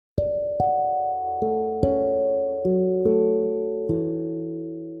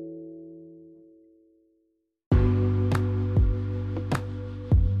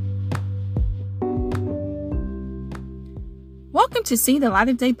Welcome to See the Light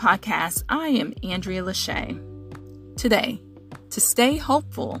of Day podcast. I am Andrea Lachey. Today, to stay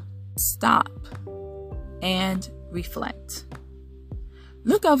hopeful, stop and reflect.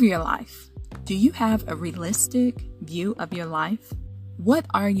 Look over your life. Do you have a realistic view of your life? What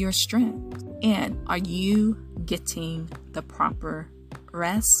are your strengths? And are you getting the proper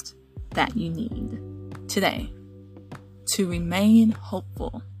rest that you need? Today, to remain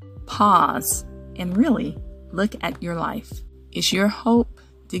hopeful, pause and really look at your life. Is your hope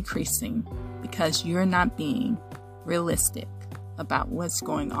decreasing because you're not being realistic about what's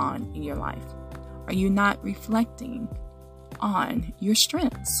going on in your life? Are you not reflecting on your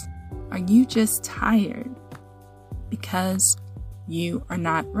strengths? Are you just tired because you are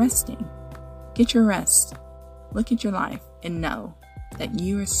not resting? Get your rest. Look at your life and know that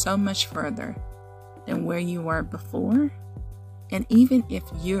you are so much further than where you were before. And even if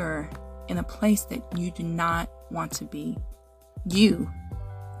you're in a place that you do not want to be, you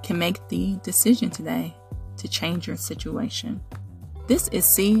can make the decision today to change your situation. This is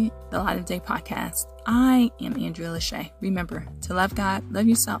See the Light of Day podcast. I am Andrea Lachey. Remember to love God, love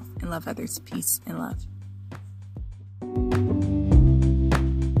yourself, and love others. Peace and love.